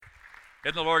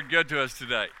Isn't the Lord good to us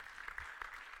today?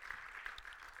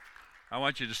 I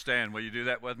want you to stand. Will you do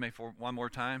that with me for one more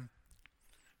time?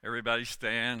 Everybody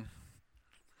stand.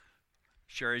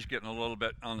 Sherry's getting a little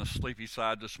bit on the sleepy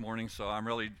side this morning, so I'm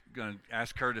really going to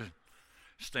ask her to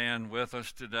stand with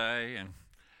us today.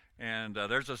 And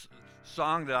there's a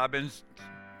song that I've been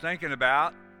thinking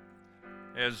about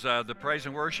as the praise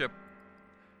and worship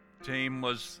team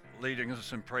was leading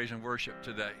us in praise and worship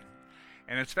today.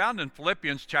 And it's found in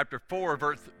Philippians chapter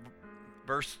 4,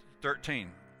 verse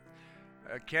 13.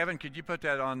 Kevin, could you put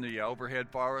that on the overhead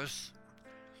for us?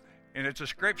 And it's a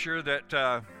scripture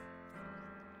that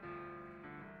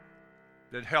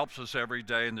helps us every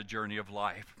day in the journey of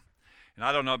life. And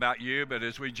I don't know about you, but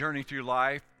as we journey through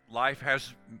life, life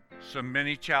has so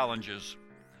many challenges,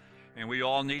 and we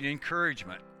all need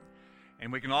encouragement.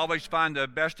 And we can always find the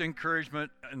best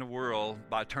encouragement in the world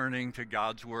by turning to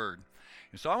God's Word.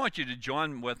 And so I want you to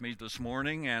join with me this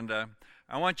morning, and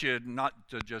I want you not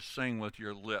to just sing with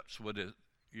your lips.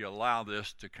 You allow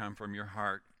this to come from your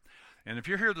heart. And if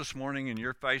you're here this morning and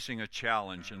you're facing a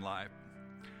challenge in life,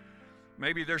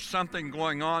 maybe there's something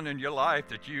going on in your life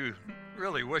that you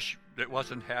really wish that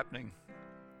wasn't happening.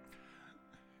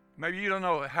 Maybe you don't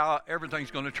know how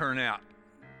everything's going to turn out.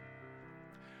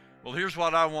 Well, here's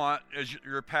what I want as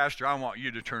your pastor. I want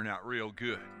you to turn out real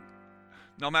good,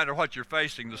 no matter what you're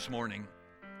facing this morning.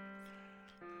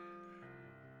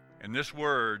 And this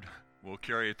word will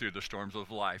carry you through the storms of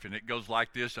life. And it goes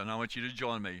like this, and I want you to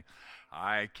join me.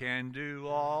 I can do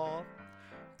all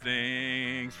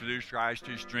things through Christ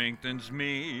who strengthens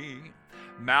me.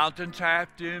 Mountains have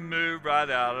to move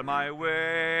right out of my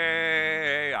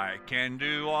way. I can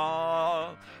do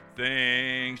all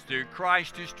things through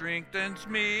Christ who strengthens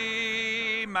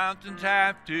me. Mountains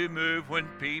have to move when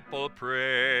people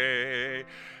pray.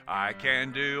 I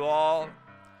can do all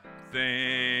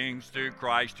things through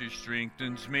Christ who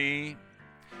strengthens me.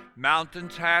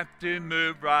 Mountains have to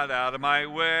move right out of my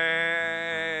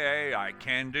way. I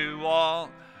can do all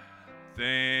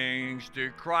things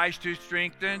through Christ who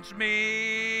strengthens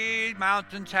me.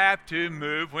 Mountains have to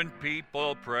move when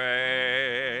people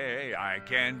pray. I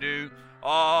can do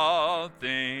all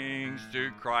things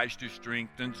through Christ who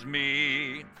strengthens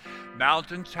me.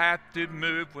 Mountains have to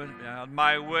move when out of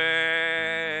my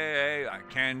way. I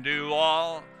can do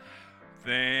all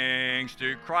things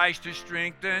through Christ who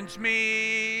strengthens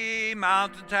me.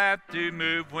 Mountains have to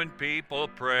move when people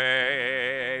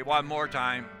pray. One more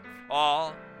time.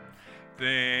 All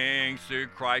things through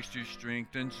Christ who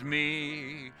strengthens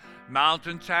me.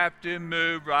 Mountains have to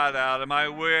move right out of my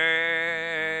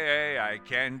way. I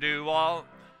can do all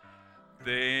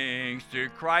things through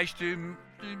Christ who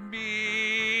strengthens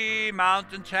me.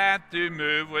 Mountains have to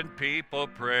move when people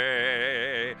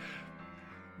pray.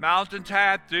 Mountains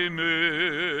have to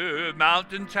move.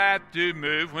 Mountains have to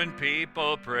move when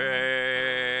people pray.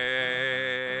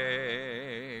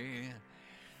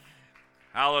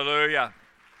 Hallelujah.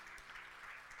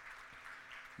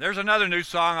 There's another new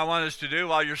song I want us to do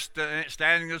while you're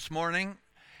standing this morning.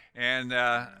 And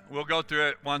we'll go through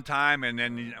it one time, and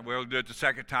then we'll do it the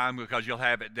second time because you'll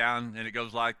have it down, and it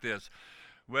goes like this.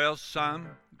 Well, some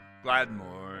glad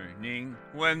morning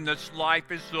when this life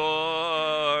is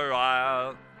o'er,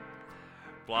 I'll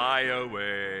fly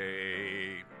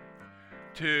away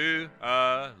to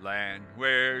a land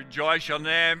where joy shall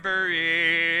never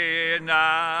end.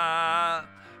 I'll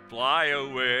fly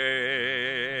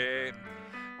away.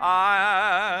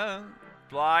 I'll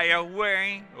fly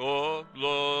away, oh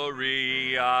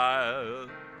glory, I'll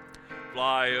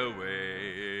fly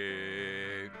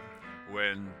away.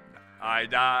 When I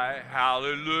die,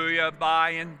 hallelujah,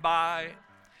 by and by,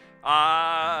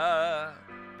 I'll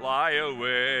fly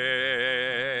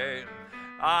away.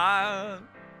 I'll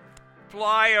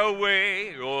fly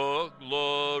away, oh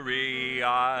glory,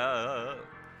 I'll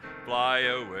fly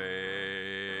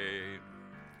away.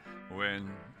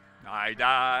 When I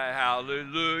die,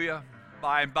 hallelujah,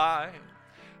 by and by,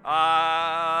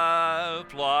 I'll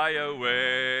fly away.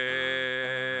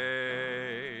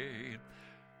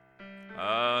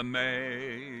 Amazing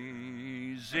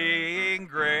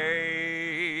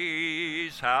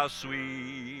grace, how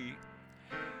sweet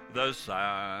the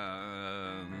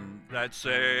sound that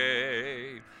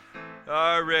saved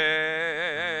a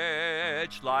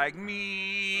wretch like me.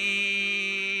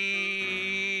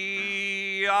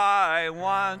 I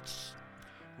once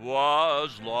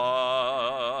was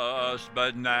lost,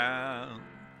 but now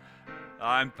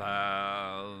I'm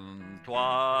found.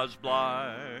 'Twas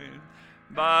blind,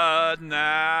 but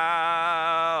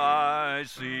now I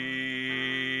see.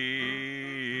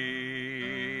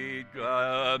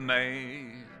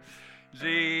 Amazing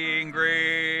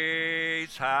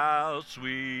grace, how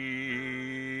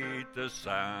sweet the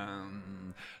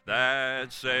sound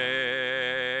that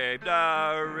saved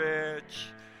a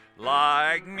wretch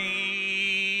like me.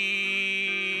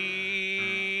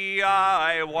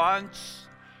 I once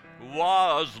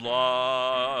was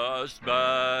lost,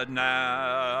 but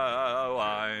now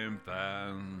I'm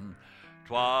found.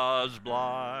 'Twas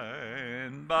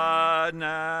blind, but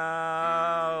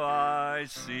now I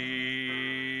see.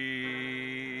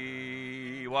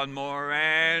 One more,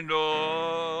 and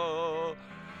oh,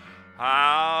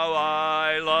 how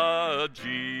I love Jesus.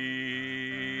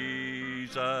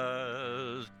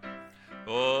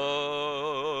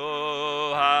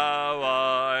 Oh, how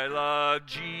I love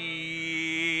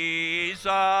Jesus.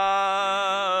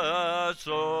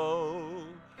 Oh,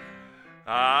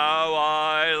 how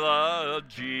I love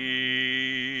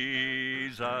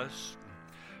Jesus,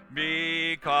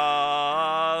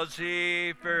 because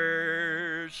he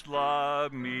first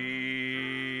loved me.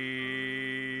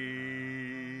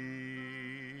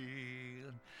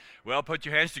 Well, put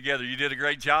your hands together. You did a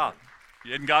great job.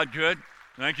 Isn't God good?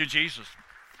 Thank you, Jesus.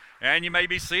 And you may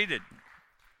be seated.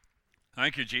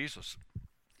 Thank you, Jesus.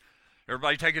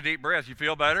 Everybody take a deep breath. You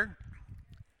feel better?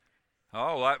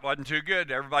 Oh, that wasn't too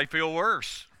good. Everybody feel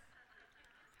worse.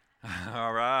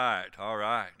 All right.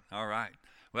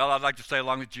 Well, I'd like to say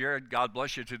along with Jared, God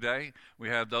bless you today. We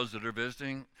have those that are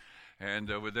visiting, and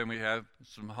with them we have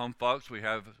some home folks. We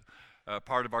have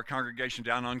part of our congregation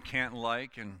down on Canton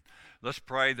Lake, and let's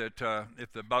pray that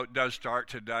if the boat does start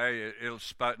today, it'll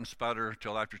sput and sputter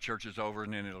until after church is over,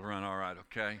 and then it'll run all right,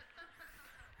 okay?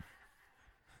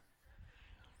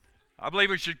 I believe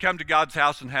we should come to God's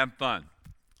house and have fun.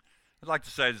 I'd like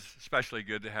to say it's especially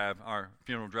good to have our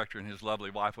funeral director and his lovely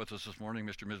wife with us this morning,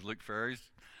 Mr. and Ms. Luke Ferries.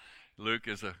 Luke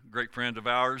is a great friend of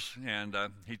ours, and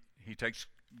he takes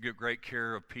great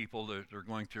care of people that are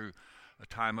going through a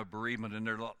time of bereavement in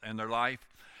their life,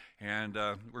 and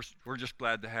we're just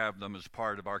glad to have them as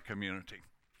part of our community.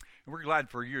 And we're glad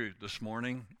for you this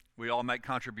morning. We all make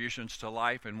contributions to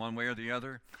life in one way or the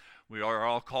other. We are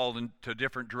all called into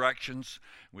different directions.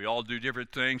 We all do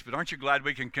different things. But aren't you glad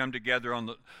we can come together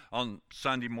on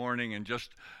Sunday morning and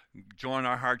just join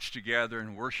our hearts together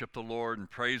and worship the Lord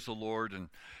and praise the Lord? And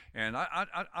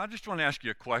I just want to ask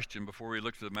you a question before we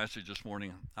look at the message this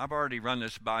morning. I've already run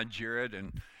this by Jared,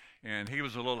 and he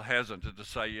was a little hesitant to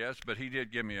say yes, but he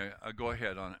did give me a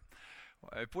go-ahead on it.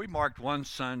 If we marked one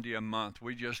Sunday a month,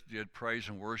 we just did praise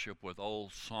and worship with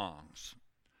old songs,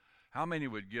 how many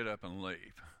would get up and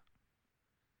leave?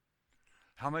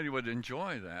 How many would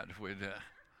enjoy that if we did?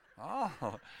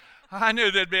 Oh, I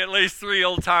knew there'd be at least 3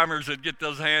 old-timers that get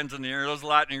those hands in the air. Those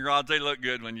lightning rods, they look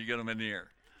good when you get them in the air.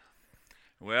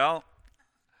 Well,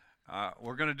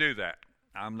 we're going to do that.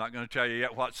 I'm not going to tell you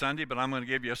yet what Sunday, but I'm going to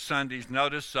give you a Sunday's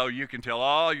notice so you can tell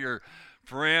all your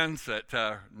friends that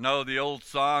know the old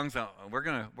songs. We're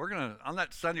going to on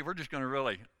that Sunday, we're just going to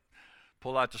really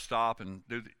pull out the stop and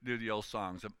do the old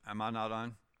songs. Am I not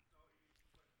on?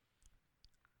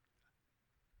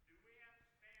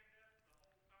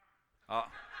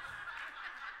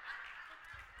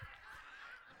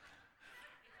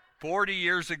 40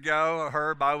 years ago,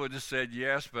 Herb, I would have said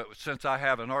yes, but since I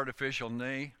have an artificial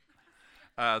knee,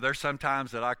 there's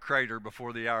sometimes that I crater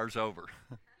before the hour's over.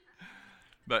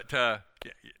 But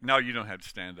no, you don't have to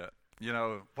stand up. You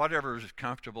know, whatever is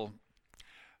comfortable.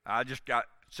 I just got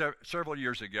several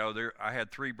years ago. I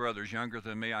had 3 brothers younger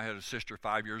than me. I had a sister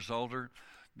 5 years older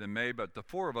than me, but the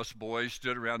 4 of us boys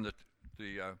stood around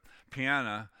the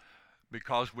piano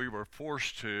because we were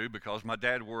forced to, because my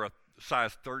dad wore a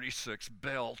size 36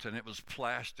 belt and it was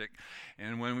plastic,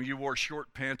 and when you wore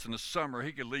short pants in the summer,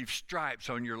 he could leave stripes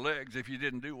on your legs if you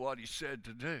didn't do what he said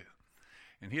to do.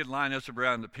 And he'd line us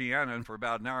around the piano, and for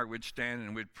about an hour we'd stand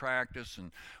and we'd practice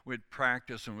and we'd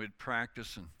practice and we'd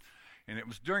practice, and it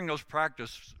was during those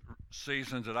practice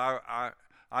seasons that I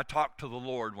talked to the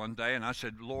Lord one day, and I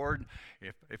said, Lord,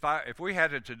 if we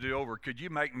had it to do over, could you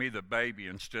make me the baby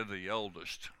instead of the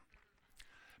oldest?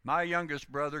 My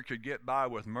youngest brother could get by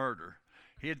with murder.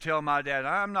 He'd tell my dad,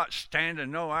 I'm not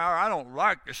standing no hour. I don't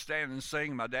like to stand and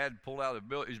sing. My dad pulled out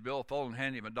his billfold and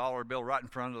handed him a dollar bill right in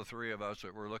front of the 3 of us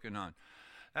that were looking on.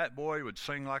 That boy would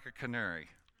sing like a canary.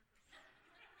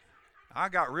 I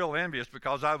got real envious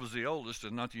because I was the oldest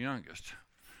and not the youngest.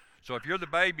 So if you're the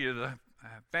baby of the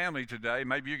family today,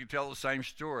 maybe you could tell the same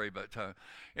story. But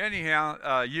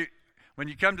anyhow, when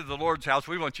you come to the Lord's house,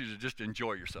 we want you to just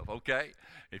enjoy yourself, okay?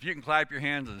 If you can clap your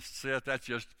hands and sit, that's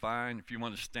just fine. If you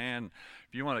want to stand,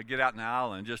 if you want to get out in the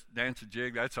aisle and just dance a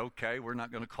jig, that's okay. We're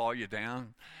not going to call you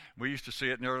down. We used to see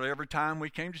it nearly every time we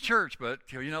came to church, but,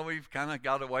 you know, we've kind of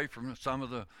got away from some of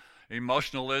the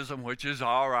emotionalism, which is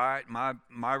all right.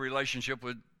 My relationship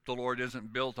with the Lord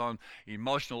isn't built on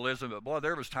emotionalism, but boy,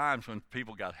 there was times when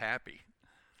people got happy.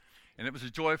 And it was a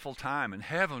joyful time, and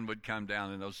heaven would come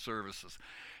down in those services.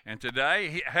 And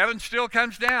today, heaven still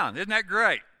comes down. Isn't that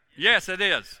great? Yes, it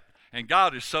is. And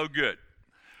God is so good.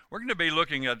 We're going to be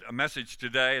looking at a message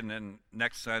today and then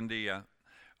next Sunday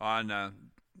on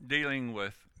dealing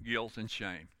with guilt and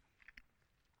shame.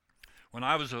 When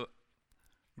I was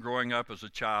growing up as a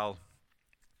child,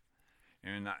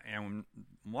 and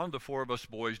one of the four of us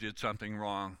boys did something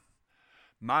wrong,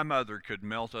 my mother could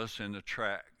melt us in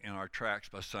our tracks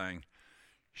by saying,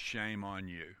 "Shame on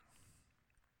you."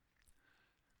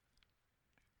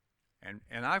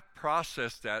 And I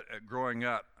processed that growing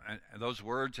up, and those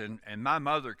words, and my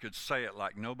mother could say it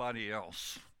like nobody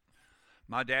else.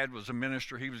 My dad was a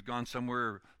minister. He was gone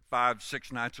somewhere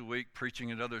 5-6 nights a week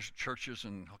preaching at other churches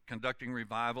and conducting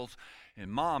revivals.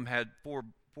 And Mom had four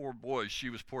boys she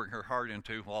was pouring her heart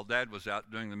into while Dad was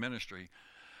out doing the ministry.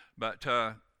 But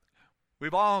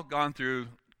we've all gone through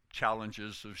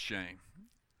challenges of shame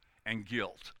and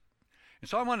guilt. And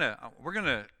so we're going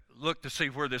to look to see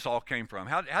where this all came from.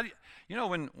 How do you know,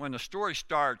 when the story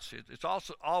starts, it's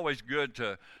also always good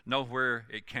to know where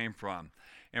it came from.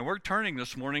 And we're turning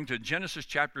this morning to Genesis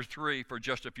chapter 3 for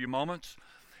just a few moments.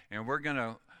 And we're going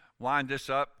to wind this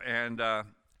up, and I'm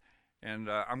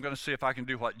going to see if I can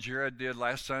do what Jared did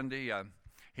last Sunday.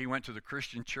 He went to the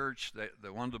Christian church.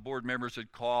 One of the board members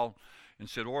had called and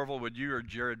said, "Orville, would you or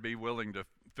Jared be willing to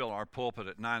fill our pulpit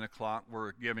at 9 o'clock?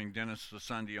 We're giving Dennis the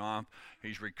Sunday off.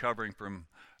 He's recovering from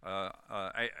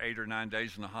 8 or 9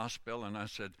 days in the hospital." And I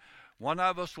said, "One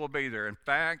of us will be there. In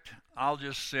fact, I'll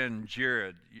just send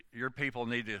Jared. Your people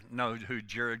need to know who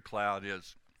Jared Cloud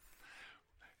is."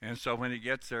 And so when he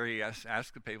gets there, he asks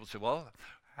the people, said, "Well,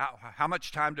 how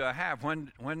much time do I have?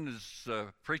 When is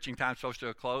preaching time supposed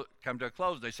to come to a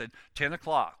close?" They said, 10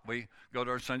 o'clock. We go to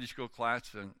our Sunday school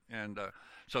class, and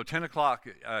so 10 o'clock,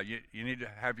 you need to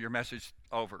have your message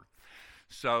over.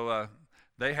 So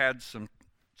they had some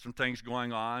things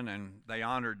going on, and they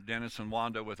honored Dennis and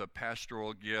Wanda with a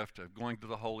pastoral gift of going to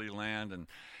the Holy Land,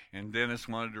 and Dennis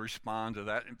wanted to respond to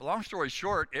that. And long story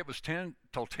short, it was 10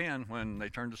 till 10 when they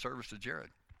turned the service to Jared.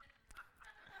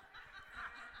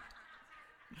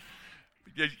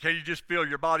 Can you just feel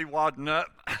your body wadding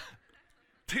up?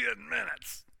 10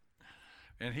 minutes.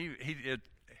 And he did,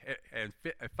 and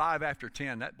at 5 after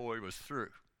 10, that boy was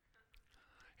through.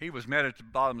 He was met at the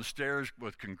bottom of the stairs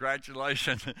with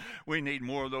congratulations. We need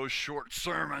more of those short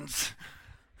sermons.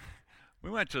 We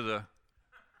went to the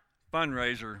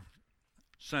fundraiser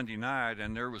Sunday night,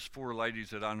 and there was 4 ladies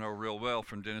that I know real well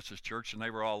from Dennis's church, and they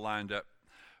were all lined up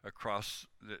across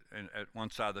at one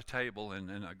side of the table,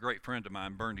 and a great friend of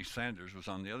mine, Bernie Sanders, was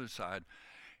on the other side.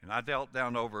 And I knelt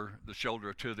down over the shoulder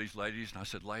of 2 of these ladies, and I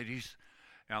said, "Ladies,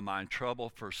 am I in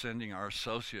trouble for sending our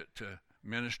associate to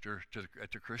minister at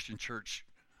the Christian church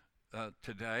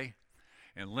today?"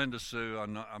 And Linda Sue,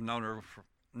 I've known her for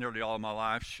nearly all of my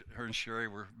life. Her and Sherry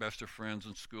were best of friends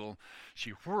in school.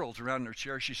 She whirls around in her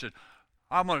chair. She said,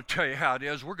 "I'm going to tell you how it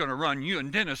is. We're going to run you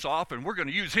and Dennis off, and we're going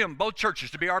to use him, both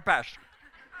churches, to be our pastor."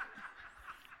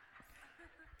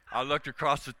 I looked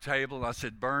across the table and I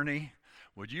said, "Bernie,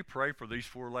 would you pray for these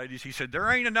 4 ladies?" He said, "There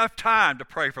ain't enough time to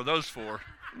pray for those 4.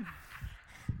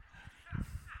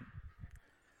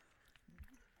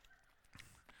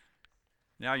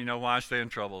 Now you know why I stay in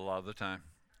trouble a lot of the time.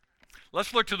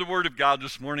 Let's look to the Word of God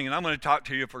this morning, and I'm going to talk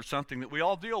to you for something that we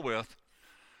all deal with.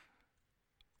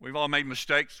 We've all made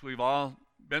mistakes. We've all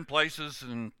been places,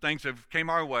 and things have came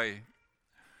our way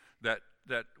that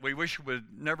we wish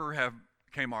would never have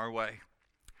came our way.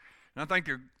 And I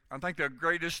think the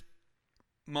greatest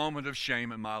moment of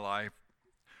shame in my life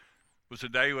was the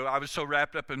day when I was so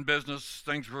wrapped up in business,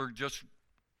 things were just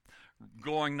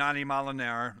going 90 miles an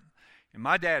hour, and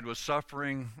my dad was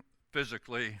suffering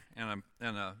physically in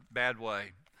a bad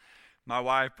way. My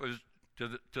wife was,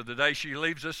 to the day she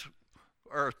leaves this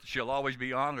earth, she'll always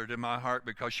be honored in my heart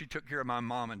because she took care of my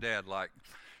mom and dad like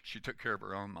she took care of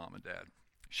her own mom and dad.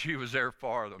 She was there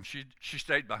for them. She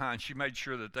stayed behind. She made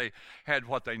sure that they had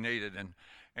what they needed.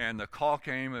 And the call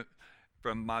came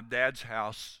from my dad's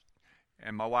house,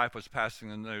 and my wife was passing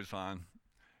the news on.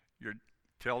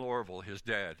 Tell Orville his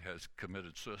dad has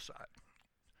committed suicide.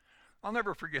 I'll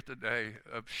never forget the day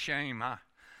of shame.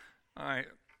 I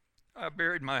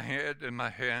buried my head in my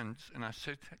hands, and I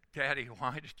said, "Daddy,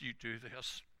 why did you do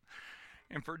this?"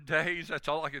 And for days, that's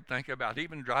all I could think about.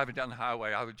 Even driving down the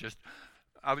highway, I was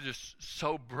just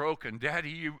so broken.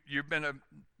 "Daddy, you've been a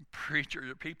preacher,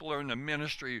 the people are in the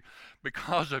ministry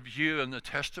because of you and the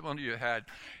testimony you had.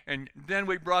 And then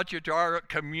we brought you to our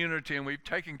community and we've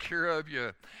taken care of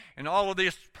you. And all of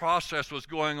this process was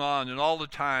going on, and all the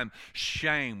time,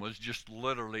 shame was just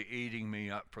literally eating me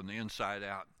up from the inside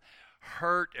out.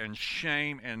 Hurt and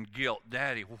shame and guilt.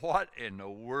 Daddy, what in the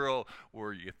world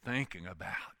were you thinking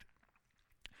about?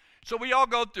 So we all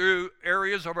go through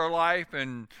areas of our life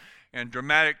and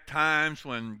dramatic times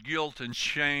when guilt and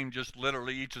shame just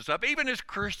literally eats us up. Even as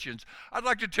Christians, I'd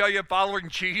like to tell you, following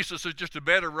Jesus is just a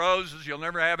bed of roses. You'll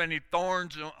never have any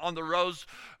thorns on the rose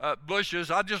bushes.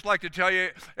 I'd just like to tell you,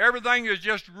 everything is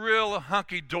just real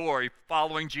hunky-dory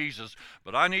following Jesus.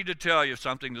 But I need to tell you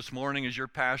something this morning as your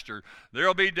pastor.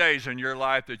 There'll be days in your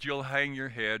life that you'll hang your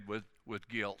head with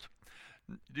guilt.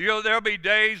 There'll be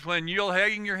days when you'll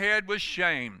hang your head with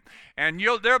shame. And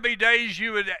there'll be days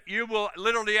you will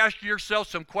literally ask yourself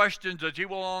some questions that you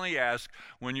will only ask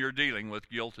when you're dealing with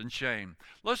guilt and shame.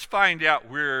 Let's find out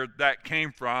where that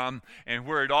came from and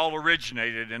where it all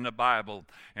originated in the Bible.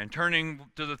 And turning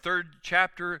to the 3rd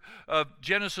chapter of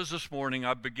Genesis this morning,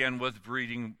 I begin with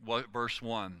reading verse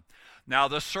 1. Now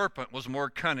the serpent was more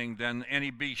cunning than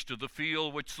any beast of the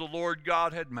field which the Lord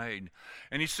God had made.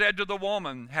 And he said to the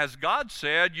woman, Has God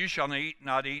said, You shall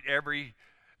not eat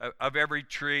of every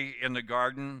tree in the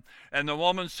garden? And the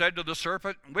woman said to the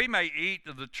serpent, We may eat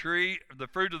of the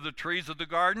fruit of the trees of the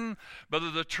garden, but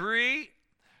of the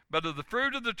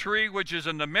fruit of the tree which is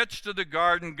in the midst of the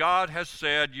garden, God has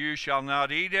said, You shall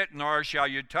not eat it, nor shall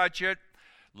you touch it,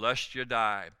 lest you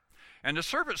die. And the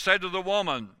serpent said to the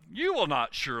woman, You will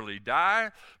not surely die,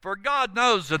 for God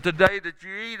knows that the day that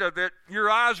you eat of it, your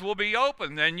eyes will be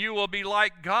opened, and you will be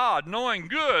like God, knowing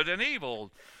good and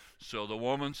evil. So the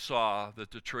woman saw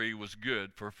that the tree was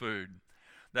good for food,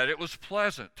 that it was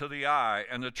pleasant to the eye,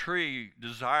 and the tree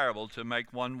desirable to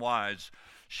make one wise.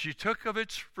 She took of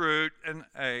its fruit and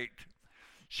ate.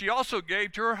 She also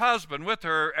gave to her husband with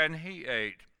her, and he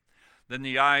ate. Then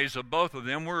the eyes of both of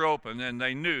them were opened, and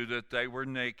they knew that they were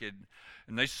naked.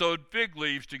 And they sewed fig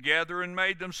leaves together and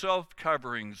made themselves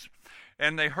coverings.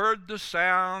 And they heard the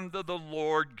sound of the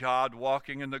Lord God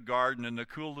walking in the garden in the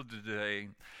cool of the day.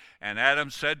 And Adam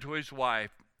said to his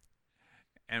wife,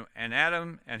 and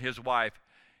Adam and his wife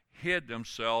hid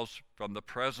themselves from the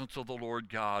presence of the Lord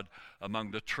God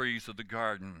among the trees of the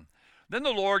garden. Then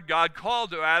the Lord God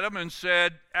called to Adam and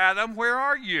said, Adam, where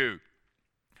are you?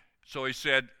 So he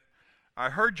said, I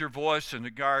heard your voice in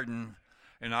the garden,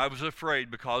 and I was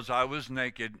afraid because I was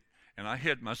naked, and I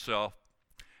hid myself.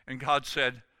 And God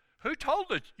said, Who told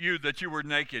you that you were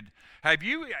naked? Have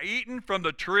you eaten from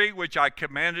the tree which I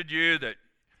commanded you that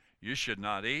you should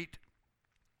not eat?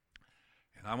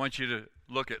 And I want you to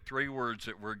look at 3 words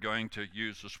that we're going to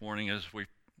use this morning as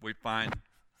we find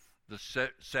the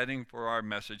setting for our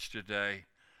message today.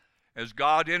 As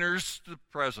God enters the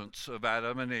presence of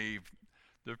Adam and Eve,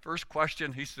 the first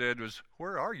question he said was,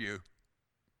 Where are you?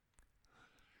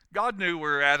 God knew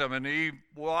where Adam and Eve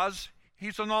was.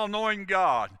 He's an all-knowing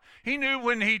God. He knew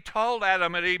when he told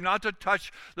Adam and Eve not to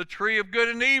touch the tree of good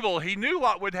and evil. He knew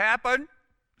what would happen,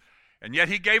 and yet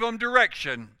he gave them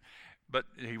direction. But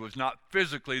he was not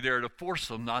physically there to force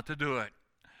them not to do it.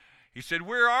 He said,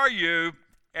 Where are you?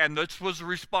 And this was the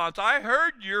response. I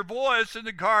heard your voice in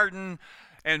the garden.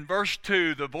 And verse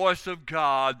 2, the voice of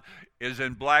God is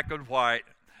in black and white.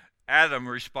 Adam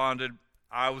responded,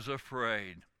 I was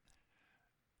afraid.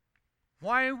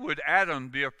 Why would Adam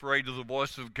be afraid of the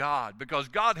voice of God? Because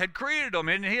God had created him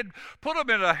and he had put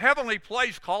him in a heavenly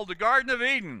place called the Garden of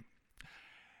Eden.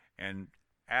 And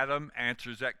Adam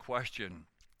answers that question.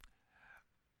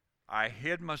 I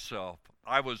hid myself.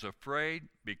 I was afraid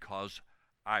because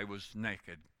I was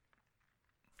naked.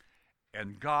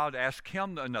 And God asked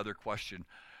him another question.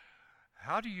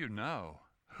 How do you know?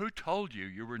 Who told you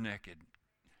you were naked?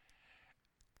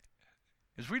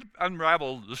 As we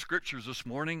unravel the scriptures this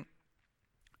morning,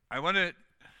 I wanted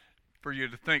for you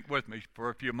to think with me for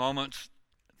a few moments.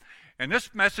 And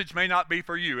this message may not be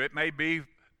for you. It may be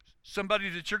somebody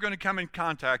that you're going to come in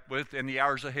contact with in the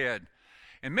hours ahead.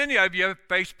 And many of you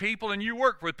face people and you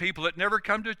work with people that never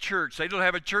come to church. They don't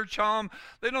have a church home.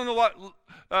 They don't know what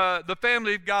the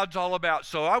family of God's all about.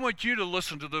 So I want you to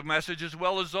listen to the message as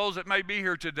well as those that may be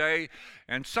here today.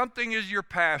 And something is your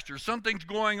pastor. Something's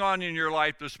going on in your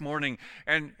life this morning.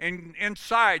 And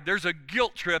inside, there's a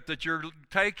guilt trip that you're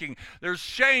taking. There's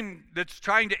shame that's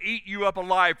trying to eat you up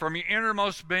alive from your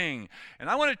innermost being. And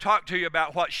I want to talk to you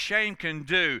about what shame can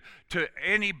do to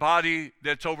anybody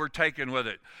that's overtaken with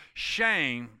it.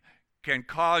 Shame can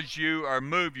cause you or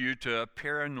move you to a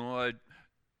paranoid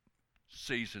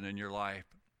season in your life.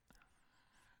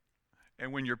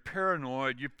 And when you're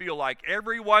paranoid, you feel like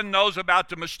everyone knows about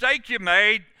the mistake you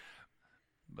made,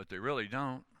 but they really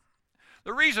don't.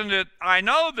 The reason that I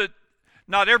know that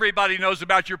not everybody knows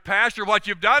about your past or what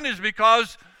you've done is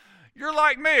because you're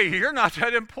like me. You're not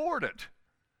that important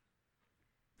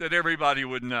that everybody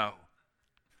would know.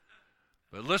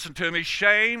 But listen to me,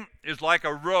 shame is like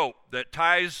a rope that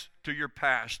ties to your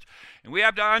past. And we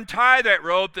have to untie that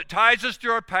rope that ties us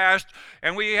to our past,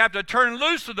 and we have to turn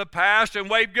loose of the past and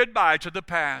wave goodbye to the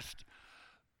past.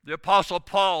 The Apostle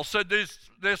Paul said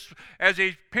this as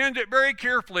he penned it very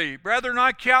carefully. Brethren,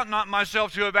 I count not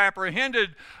myself to have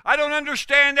apprehended. I don't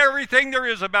understand everything there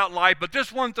is about life, but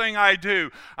this one thing I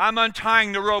do. I'm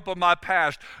untying the rope of my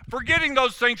past, forgetting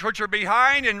those things which are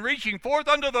behind and reaching forth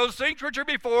unto those things which are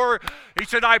before. He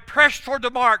said, I press toward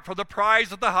the mark for the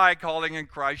prize of the high calling in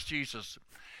Christ Jesus.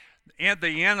 And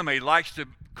the enemy likes to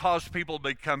cause people to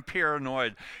become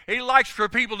paranoid. He likes for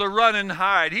people to run and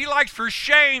hide. He likes for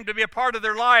shame to be a part of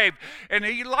their life. And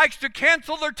he likes to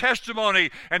cancel their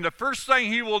testimony. And the first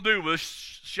thing he will do with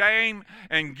shame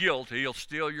and guilt, he'll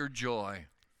steal your joy.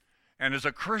 And as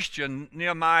a Christian,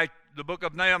 the book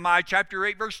of Nehemiah, chapter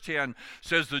 8, verse 10,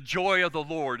 says, the joy of the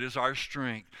Lord is our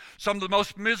strength. Some of the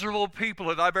most miserable people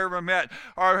that I've ever met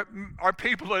are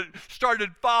people that started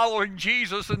following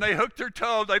Jesus, and they hooked their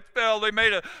toe, they fell, they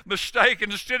made a mistake,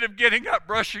 and instead of getting up,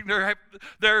 brushing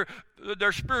their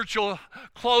spiritual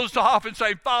clothes off and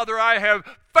saying, Father, I have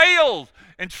failed,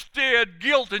 instead,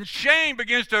 guilt and shame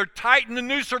begins to tighten the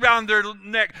noose around their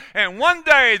neck, and one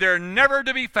day they're never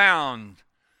to be found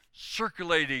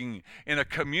circulating in a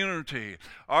community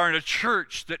or in a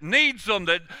church that needs them,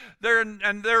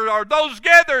 there are those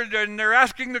gathered, and they're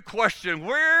asking the question,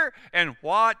 where and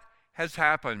what has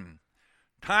happened?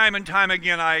 Time and time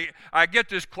again, I get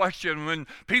this question when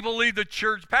people leave the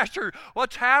church. Pastor,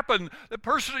 what's happened? The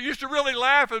person that used to really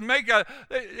laugh and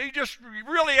he just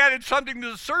really added something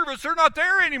to the service. They're not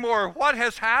there anymore. What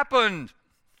has happened?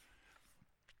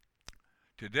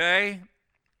 Today,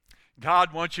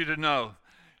 God wants you to know.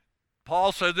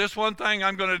 Paul said, this one thing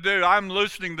I'm going to do, I'm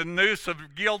loosening the noose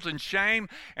of guilt and shame.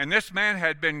 And this man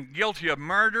had been guilty of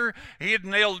murder. He had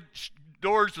nailed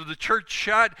doors of the church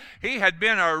shut. He had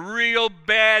been a real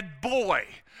bad boy.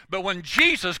 But when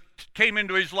Jesus came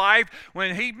into his life,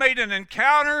 when he made an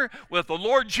encounter with the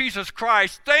Lord Jesus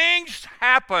Christ, things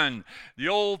happened. The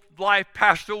old life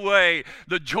passed away.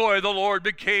 The joy of the Lord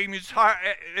became his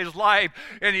life,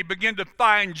 and he began to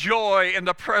find joy in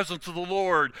the presence of the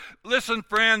Lord. Listen,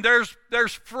 friend,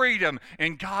 there's freedom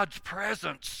in God's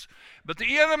presence. But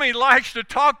the enemy likes to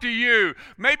talk to you,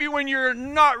 maybe when you're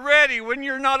not ready, when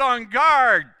you're not on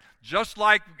guard. Just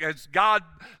like as God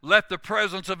left the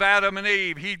presence of Adam and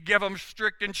Eve, he'd give them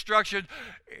strict instructions.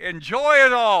 Enjoy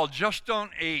it all, just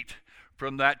don't eat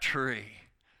from that tree.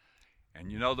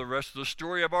 And you know the rest of the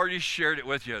story, I've already shared it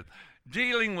with you.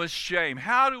 Dealing with shame.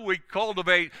 How do we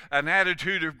cultivate an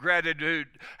attitude of gratitude?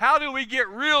 How do we get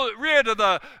rid of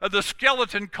the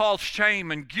skeleton called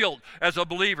shame and guilt as a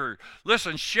believer?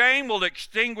 Listen, shame will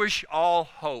extinguish all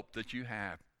hope that you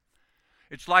have.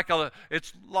 It's like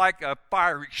a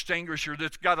fire extinguisher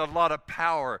that's got a lot of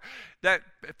power. That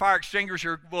fire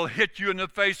extinguisher will hit you in the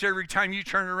face every time you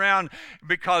turn around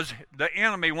because the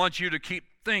enemy wants you to keep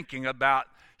thinking about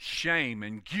shame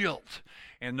and guilt.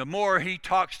 And the more he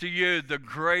talks to you, the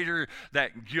greater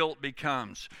that guilt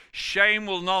becomes. Shame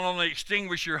will not only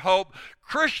extinguish your hope.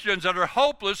 Christians that are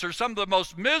hopeless are some of the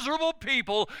most miserable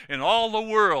people in all the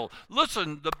world.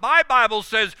 Listen, my Bible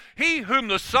says, he whom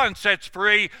the Son sets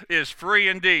free is free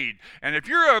indeed. And if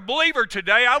you're a believer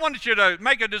today, I want you to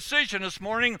make a decision this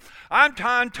morning. I'm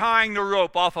tying the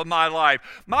rope off of my life.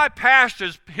 My past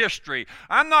is history.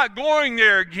 I'm not going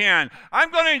there again.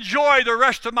 I'm going to enjoy the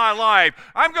rest of my life.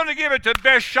 I'm going to give it the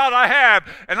best shot I have,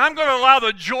 and I'm going to allow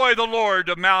the joy of the Lord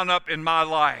to mount up in my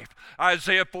life.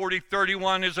 Isaiah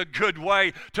 40:31 is a good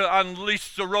way to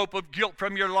unleash the rope of guilt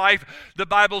from your life. The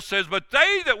Bible says, but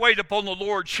they that wait upon the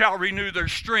Lord shall renew their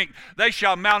strength. They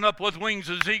shall mount up with wings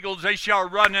as eagles. They shall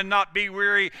run and not be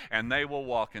weary, and they will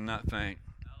walk and not faint.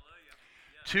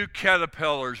 Two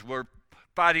caterpillars were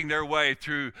fighting their way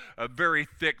through a very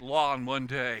thick lawn one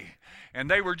day. And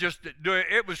they were just doing,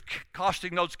 it was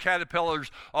costing those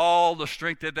caterpillars all the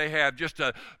strength that they have just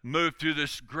to move through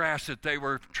this grass that they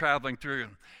were traveling through.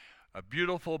 A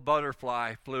beautiful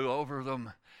butterfly flew over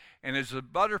them. And as the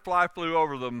butterfly flew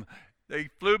over them, they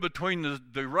flew between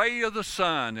the ray of the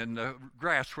sun and the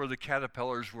grass where the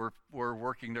caterpillars were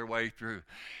working their way through.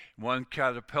 One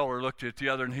caterpillar looked at the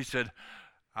other and he said,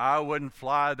 I wouldn't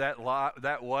fly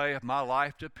that way if my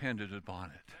life depended upon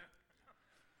it.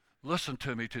 Listen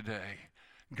to me today.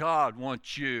 God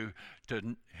wants you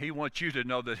to, He wants you to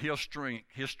know that His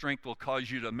strength will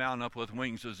cause you to mount up with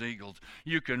wings as eagles.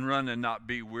 You can run and not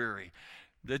be weary.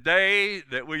 The day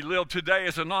that we live today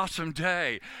is an awesome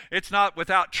day. It's not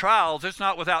without trials. It's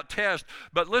not without tests.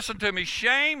 But listen to me,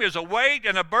 shame is a weight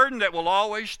and a burden that will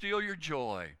always steal your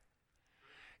joy.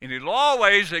 And it'll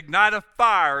always ignite a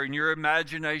fire in your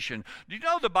imagination. Do you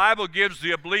know the Bible gives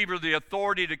the believer the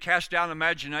authority to cast down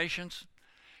imaginations?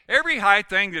 Every high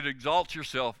thing that exalts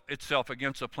itself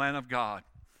against the plan of God.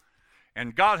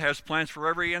 And God has plans for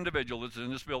every individual that's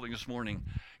in this building this morning.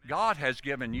 God has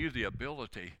given you the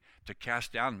ability to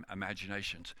cast down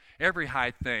imaginations, every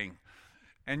high thing.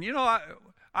 And you know,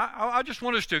 I just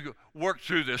want us to work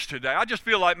through this today. I just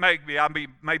feel like maybe I'll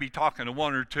be talking to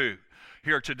one or two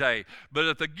here today. But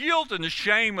if the guilt and the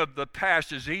shame of the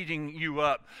past is eating you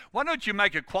up, why don't you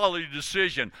make a quality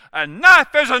decision? Enough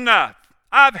is enough.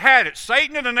 I've had it.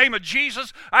 Satan, in the name of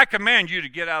Jesus, I command you to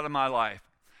get out of my life.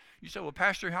 You say, well,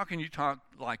 Pastor, how can you talk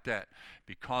like that?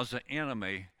 Because the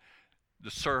enemy,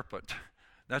 the serpent,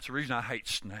 that's the reason I hate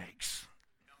snakes.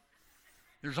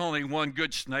 There's only one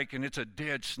good snake, and it's a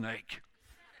dead snake.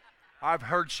 I've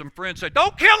heard some friends say,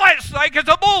 don't kill that snake, it's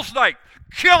a bull snake.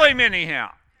 Kill him anyhow.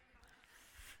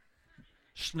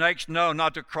 Snakes know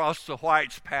not to cross the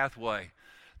white's pathway.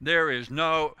 There is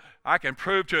no, I can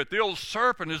prove to it, the old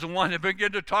serpent is the one that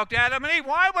began to talk to Adam and Eve.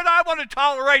 Why would I want to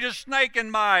tolerate a snake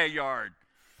in my yard?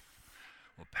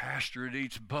 Well, Pastor, it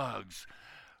eats bugs.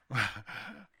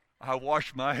 I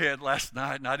washed my head last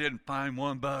night and I didn't find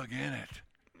one bug in it.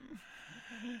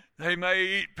 They may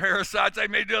eat parasites, they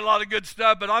may do a lot of good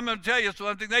stuff, but I'm going to tell you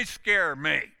something, they scare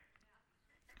me.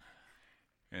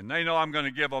 And they know I'm going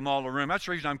to give them all the room. That's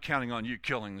the reason I'm counting on you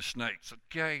killing the snakes,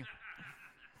 okay?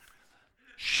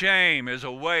 Shame is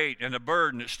a weight and a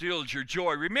burden that steals your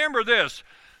joy. Remember this,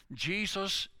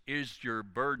 Jesus is your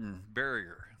burden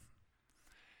bearer.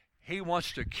 He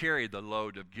wants to carry the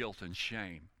load of guilt and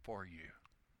shame for you.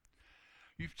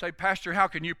 You say, Pastor, how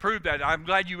can you prove that? I'm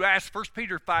glad you asked. 1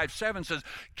 Peter 5:7 says,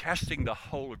 casting the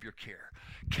whole of your care.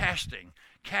 Casting.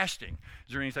 Is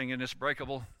there anything in this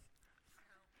breakable?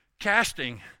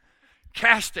 Casting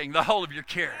the whole of your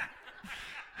care.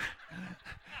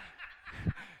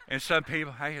 And some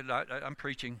people, hey, I'm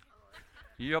preaching.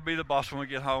 You'll be the boss when we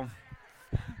get home.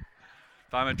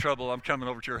 If I'm in trouble, I'm coming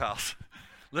over to your house.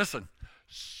 Listen,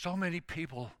 so many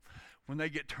people, when they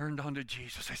get turned on to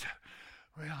Jesus, they say,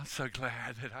 well, I'm so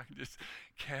glad that I can just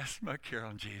cast my care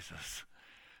on Jesus.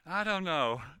 I don't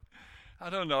know.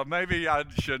 Maybe I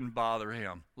shouldn't bother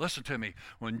him. Listen to me.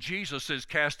 When Jesus says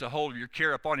cast a hold of your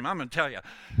care upon him, I'm going to tell you,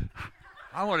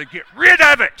 I want to get rid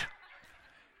of it.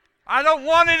 I don't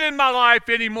want it in my life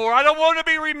anymore. I don't want to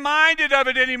be reminded of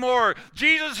it anymore.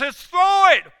 Jesus says, throw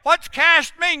it. What's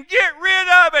cast mean? Get rid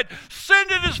of it.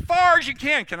 Send it as far as you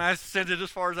can. Can I send it as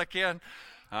far as I can?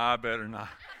 I better not.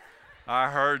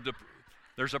 I heard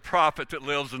there's a prophet that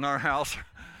lives in our house.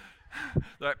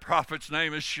 That prophet's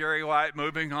name is Sherry White.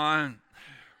 Moving on.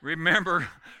 Remember,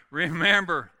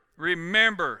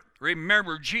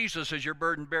 Jesus is your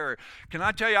burden bearer. Can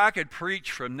I tell you, I could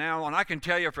preach from now on. I can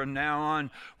tell you from now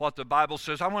on what the Bible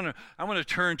says. I want to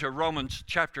turn to Romans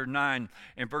chapter 9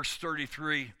 and verse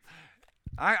 33.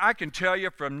 I can tell you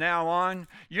from now on,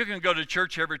 you can go to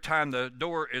church every time the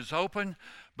door is open.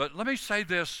 But let me say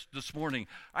this morning.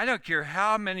 I don't care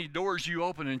how many doors you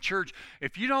open in church.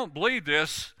 If you don't believe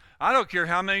this, I don't care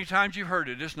how many times you've heard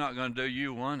it. It's not going to do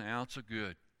you 1 ounce of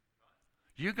good.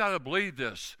 You got to believe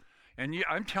this. And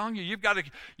I'm telling you, you've got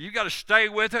to stay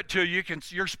with it till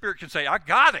your spirit can say, I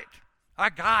got it.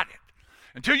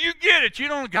 Until you get it, you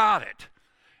don't got it.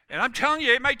 And I'm telling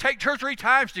you, it may take 2 or 3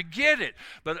 times to get it.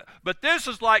 But this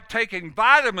is like taking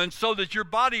vitamins so that your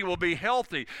body will be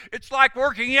healthy. It's like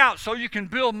working out so you can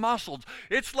build muscles.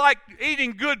 It's like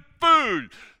eating good food,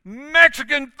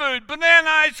 Mexican food, banana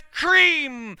ice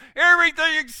cream,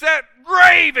 everything except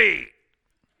gravy.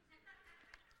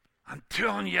 I'm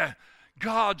telling you,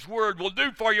 God's word will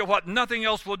do for you what nothing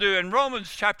else will do. In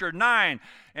Romans chapter 9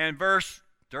 and verse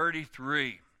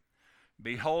 33.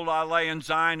 Behold, I lay in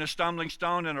Zion a stumbling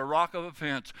stone and a rock of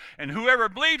offense, and whoever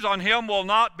believes on him will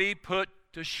not be put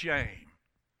to shame.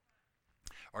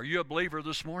 Are you a believer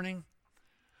this morning?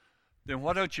 Then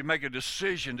why don't you make a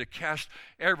decision to cast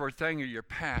everything of your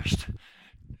past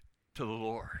to the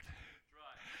Lord?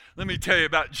 Let me tell you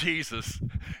about Jesus.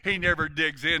 He never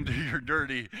digs into your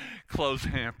dirty clothes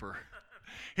hamper.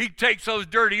 He takes those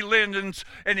dirty linens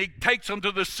and he takes them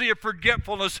to the sea of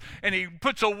forgetfulness and he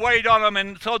puts a weight on them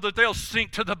and so that they'll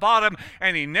sink to the bottom,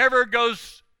 and he never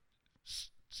goes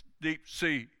deep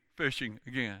sea fishing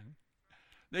again.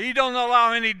 He don't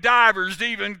allow any divers to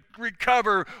even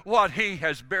recover what he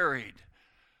has buried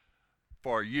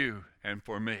for you and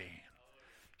for me.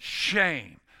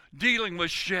 Shame. Dealing with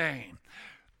shame.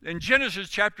 In Genesis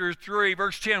chapter 3,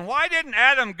 verse 10, why didn't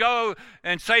Adam go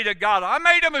and say to God, I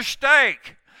made a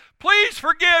mistake. Please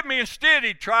forgive me. Instead,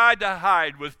 he tried to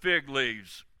hide with fig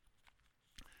leaves.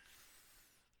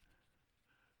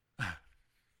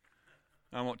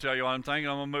 I won't tell you what I'm thinking.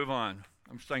 I'm going to move on.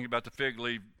 I'm just thinking about the fig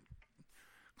leaf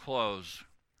clothes.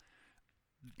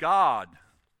 God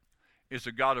is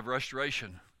a God of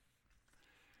restoration.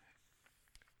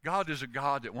 God is a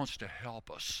God that wants to help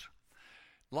us.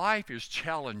 Life is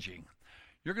challenging.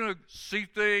 You're going to see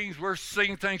things. We're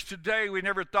seeing things today we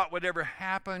never thought would ever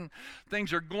happen.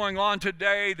 Things are going on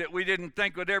today that we didn't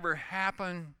think would ever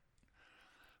happen.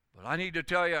 But I need to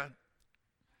tell you,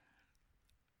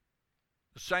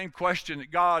 the same question that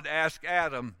God asked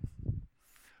Adam,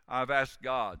 I've asked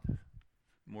God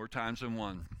more times than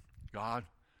one. God,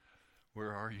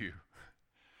 where are you?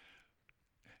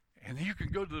 And you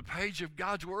can go to the page of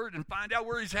God's Word and find out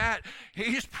where He's at.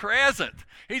 He's present.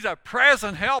 He's a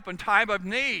present help in time of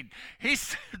need.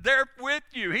 He's there with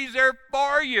you. He's there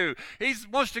for you. He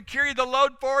wants to carry the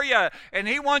load for you. And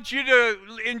He wants you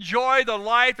to enjoy the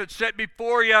life that's set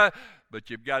before you. But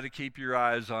you've got to keep your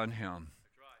eyes on Him.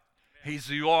 He's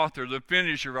the author, the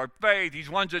finisher of our faith. He's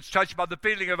one that's touched by the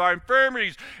feeling of our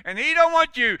infirmities. And He don't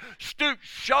want you stooped,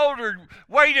 shouldered,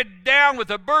 weighted down with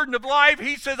the burden of life.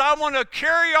 He says, I want to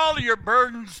carry all of your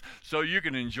burdens so you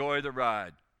can enjoy the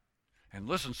ride. And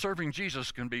listen, serving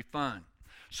Jesus can be fun.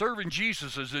 Serving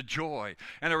Jesus is a joy.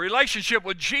 And a relationship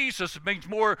with Jesus means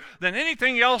more than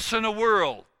anything else in the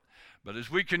world. But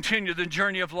as we continue the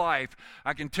journey of life,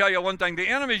 I can tell you one thing. The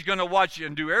enemy's going to watch you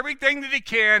and do everything that he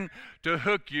can to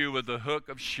hook you with the hook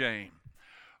of shame.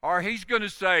 Or he's going to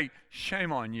say,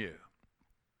 shame on you.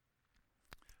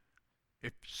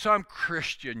 If some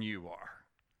Christian you are,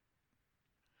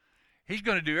 he's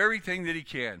going to do everything that he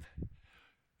can.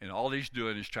 And all he's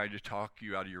doing is trying to talk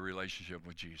you out of your relationship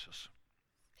with Jesus.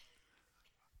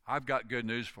 I've got good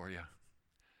news for you.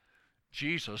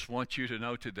 Jesus wants you to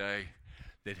know today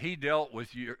that He dealt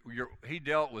with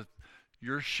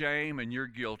your shame and your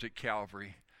guilt at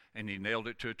Calvary, and He nailed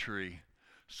it to a tree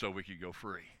so we could go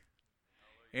free.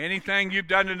 Anything you've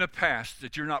done in the past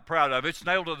that you're not proud of, it's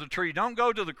nailed to the tree. Don't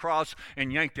go to the cross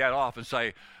and yank that off and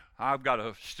say, I've got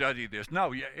to study this.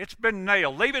 No, it's been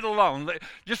nailed. Leave it alone.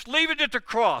 Just leave it at the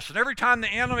cross. And every time the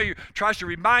enemy tries to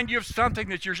remind you of something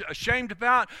that you're ashamed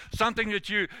about, something that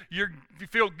you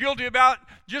feel guilty about,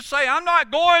 just say, I'm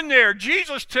not going there.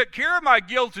 Jesus took care of my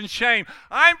guilt and shame.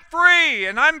 I'm free,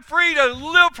 and I'm free to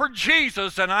live for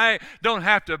Jesus, and I don't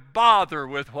have to bother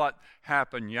with what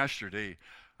happened yesterday.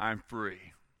 I'm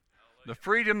free. The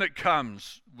freedom that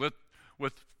comes with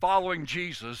following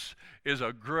Jesus is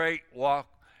a great walk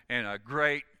and a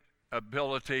great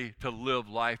ability to live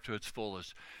life to its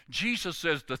fullest. Jesus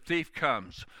says the thief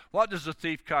comes. What does the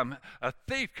thief come? A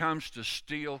thief comes to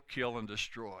steal, kill, and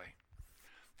destroy.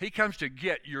 He comes to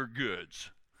get your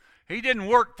goods. He didn't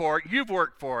work for it. You've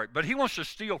worked for it. But he wants to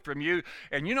steal from you.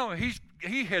 And you know,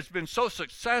 he has been so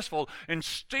successful in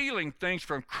stealing things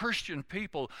from Christian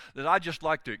people that I just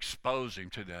like to expose him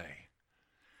today.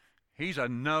 He's a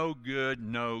no good,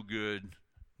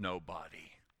 nobody.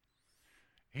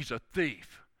 He's a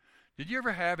thief. Did you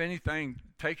ever have anything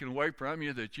taken away from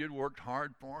you that you'd worked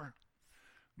hard for?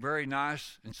 Very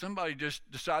nice. And somebody just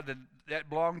decided that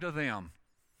belonged to them.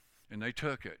 And they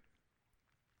took it.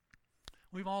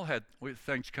 We've all had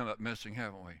things come up missing,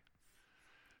 haven't we?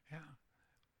 Yeah.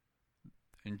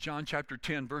 In John chapter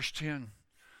 10, verse 10,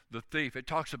 the thief, it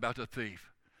talks about the thief.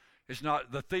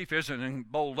 The thief isn't in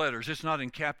bold letters. It's not in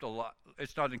capital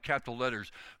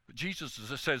letters. But Jesus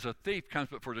says a thief comes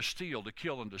but for to steal, to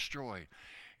kill, and destroy.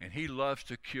 And he loves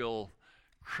to kill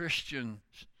Christians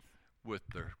with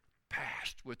their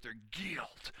past, with their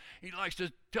guilt. He likes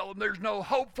to tell them there's no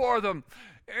hope for them.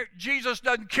 Jesus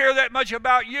doesn't care that much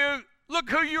about you. Look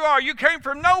who you are. You came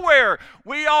from nowhere.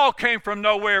 We all came from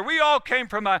nowhere. We all came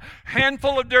from a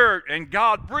handful of dirt, and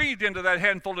God breathed into that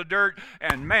handful of dirt,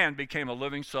 and man became a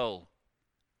living soul.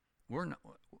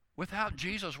 Without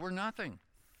Jesus, we're nothing.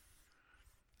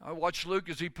 I watched Luke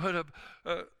as he put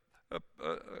a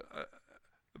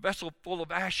vessel full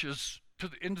of ashes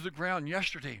into the ground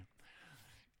yesterday.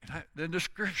 And then the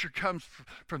scripture comes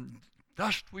from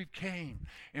dust we came,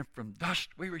 and from dust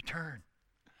we return.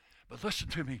 But listen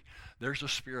to me, there's a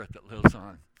spirit that lives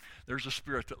on. There's a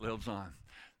spirit that lives on.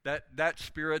 That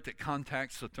spirit that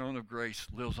contacts the throne of grace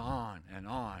lives on and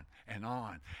on and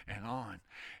on and on.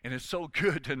 And it's so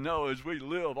good to know as we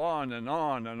live on and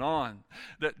on and on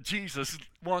that Jesus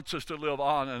wants us to live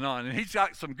on and on. And he's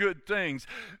got some good things.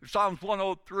 Psalms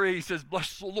 103 says,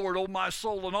 "Bless the Lord, O my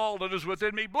soul, and all that is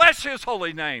within me. Bless his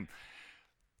holy name."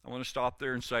 I want to stop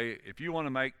there and say, if you want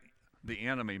to make the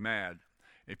enemy mad,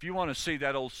 if you want to see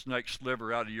that old snake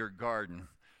sliver out of your garden,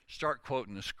 start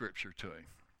quoting the scripture to him.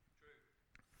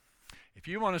 If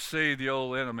you want to see the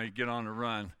old enemy get on the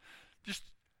run, just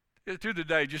through the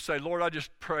day, just say, "Lord, I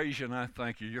just praise you and I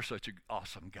thank you. You're such an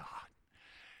awesome God."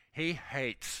 He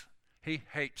hates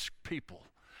people.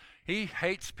 He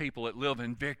hates people that live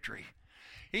in victory.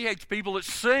 He hates people that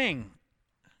sing.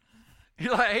 He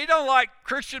don't like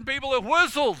Christian people that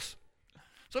whistles.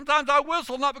 Sometimes I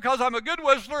whistle not because I'm a good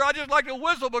whistler. I just like to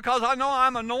whistle because I know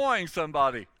I'm annoying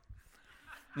somebody.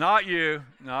 Not you.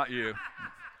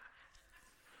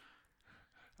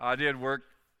 I did work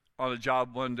on a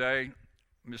job one day.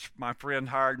 My friend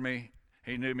hired me.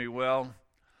 He knew me well.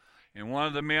 And one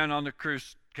of the men on the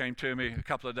cruise came to me a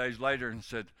couple of days later and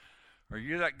said, "Are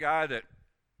you that guy that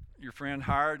your friend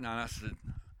hired?" And I said,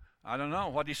 "I don't know.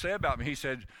 What did he say about me?" He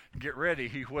said, "Get ready.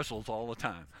 He whistles all the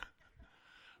time."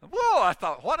 Whoa, I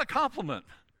thought, what a compliment.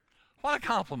 What a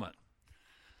compliment.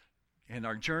 In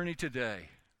our journey today,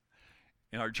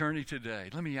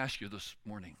 let me ask you this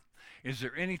morning, is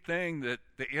there anything that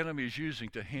the enemy is using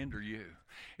to hinder you?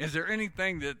 Is there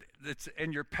anything that's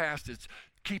in your past that's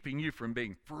keeping you from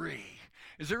being free?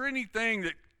 Is there anything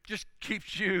that just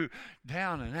keeps you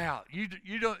down and out?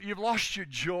 You've lost your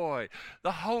joy.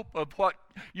 The hope of what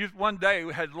you one day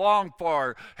had longed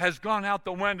for has gone out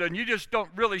the window, and you just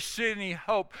don't really see any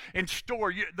hope in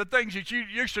store. The things that you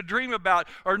used to dream about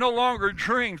are no longer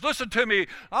dreams. Listen to me.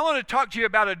 I want to talk to you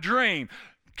about a dream.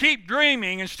 Keep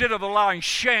dreaming instead of allowing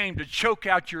shame to choke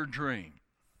out your dream.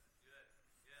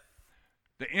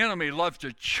 The enemy loves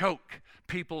to choke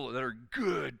people that are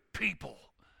good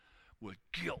people with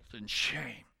guilt and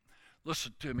shame.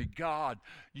 Listen to me. God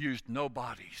used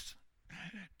nobodies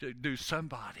to do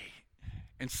somebody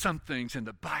and some things in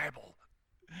the Bible.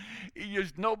 He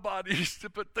used nobodies to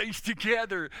put things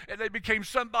together, and they became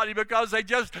somebody because they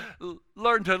just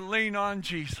learned to lean on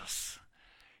Jesus.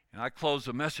 And I close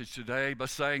the message today by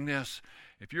saying this.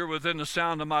 If you're within the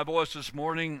sound of my voice this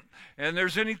morning and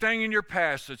there's anything in your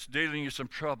past that's dealing you some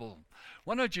trouble,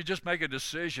 why don't you just make a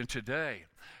decision today?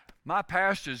 My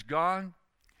past is gone.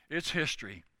 It's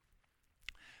history.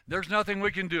 There's nothing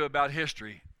we can do about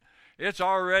history. It's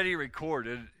already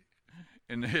recorded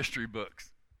in the history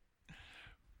books.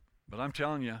 But I'm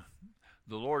telling you,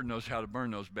 the Lord knows how to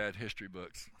burn those bad history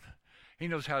books. He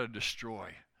knows how to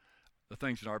destroy the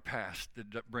things in our past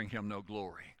that bring him no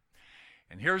glory.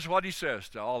 And here's what he says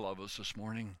to all of us this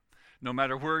morning. No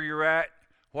matter where you're at,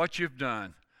 what you've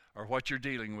done, or what you're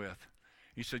dealing with.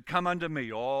 He said, "Come unto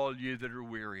me, all you that are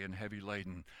weary and heavy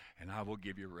laden, and I will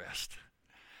give you rest."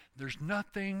 There's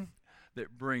nothing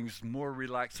that brings more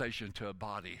relaxation to a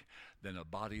body than a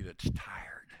body that's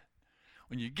tired.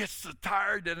 When you get so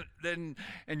tired and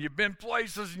you've been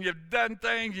places and you've done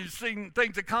things, you've seen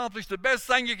things accomplished, the best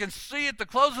thing you can see at the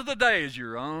close of the day is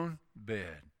your own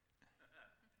bed.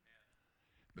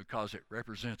 Because it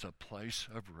represents a place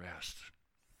of rest.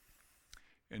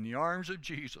 In the arms of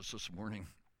Jesus this morning,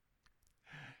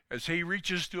 as he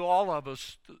reaches to all of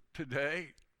us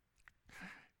today,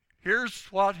 here's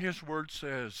what his word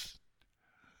says.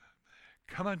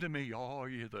 "Come unto me, all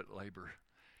you that labor,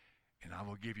 and I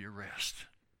will give you rest.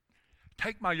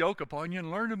 Take my yoke upon you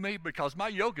and learn of me, because my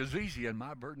yoke is easy and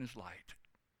my burden is light."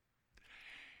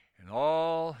 And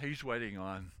all he's waiting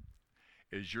on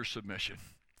is your submission.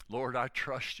 Lord, I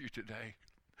trust you today.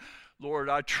 Lord,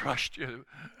 I trust you.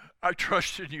 I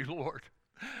trust in you, Lord.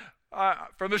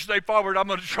 From this day forward, I'm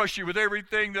going to trust you with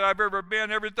everything that I've ever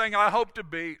been, everything I hope to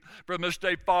be. From this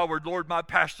day forward, Lord, my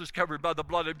past is covered by the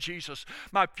blood of Jesus.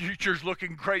 My future's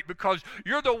looking great because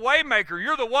you're the way maker.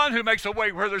 You're the one who makes a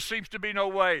way where there seems to be no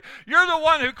way. You're the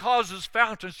one who causes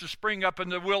fountains to spring up in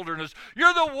the wilderness.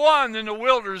 You're the one in the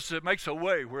wilderness that makes a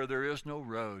way where there is no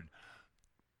road.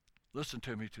 Listen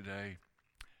to me today.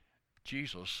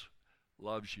 Jesus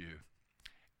loves you,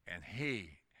 and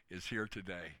he is here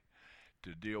today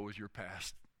to deal with your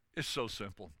past. It's so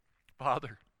simple.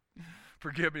 Father,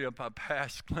 forgive me of my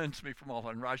past. Cleanse me from all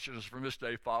unrighteousness from this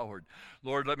day forward.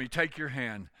 Lord, let me take your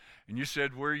hand. And you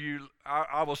said,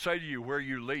 I will say to you, where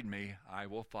you lead me, I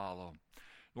will follow.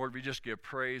 Lord, we just give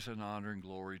praise and honor and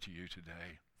glory to you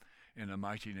today. In the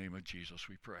mighty name of Jesus,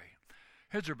 we pray.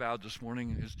 Heads are bowed this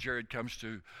morning as Jared comes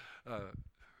to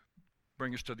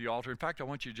bring us to the altar. In fact, I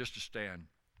want you just to stand.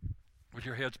 with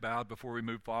your heads bowed before we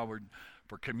move forward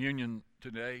for communion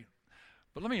today.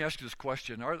 But let me ask you this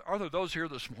question. Are there those here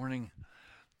this morning,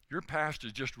 your past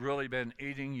has just really been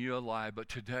eating you alive, but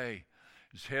today,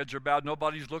 his heads are bowed,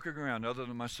 nobody's looking around other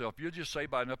than myself. You just say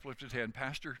by an uplifted hand,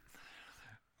 Pastor,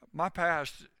 my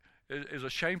past is a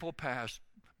shameful past,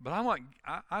 but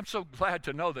I'm so glad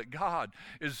to know that God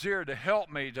is there to help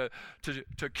me,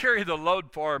 to carry the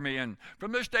load for me. And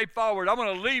from this day forward, I'm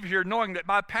going to leave here knowing that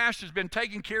my past has been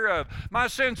taken care of. My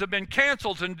sins have been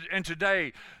canceled, and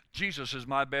today, Jesus is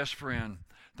my best friend.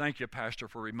 Thank you, Pastor,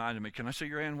 for reminding me. Can I see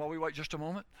your hand while we wait just a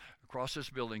moment? Across this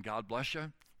building, God bless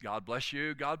you. God bless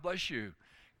you. God bless you.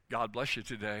 God bless you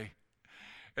today.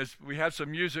 As we have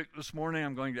some music this morning,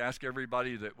 I'm going to ask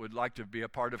everybody that would like to be a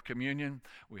part of communion.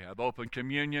 We have open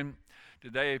communion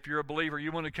today. If you're a believer,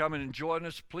 you want to come and join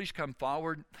us, please come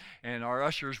forward, and our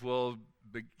ushers will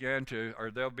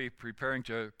they'll be preparing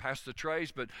to pass the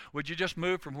trays. But would you just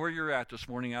move from where you're at this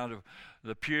morning out of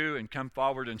the pew and come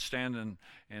forward and stand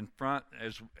in front,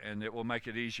 and it will make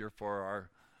it easier for our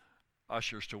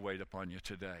ushers to wait upon you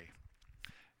today.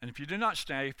 And if you do not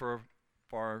stay for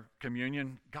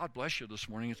communion, God bless you this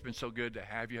morning. It's been so good to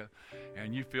have you,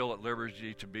 and you feel at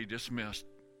liberty to be dismissed.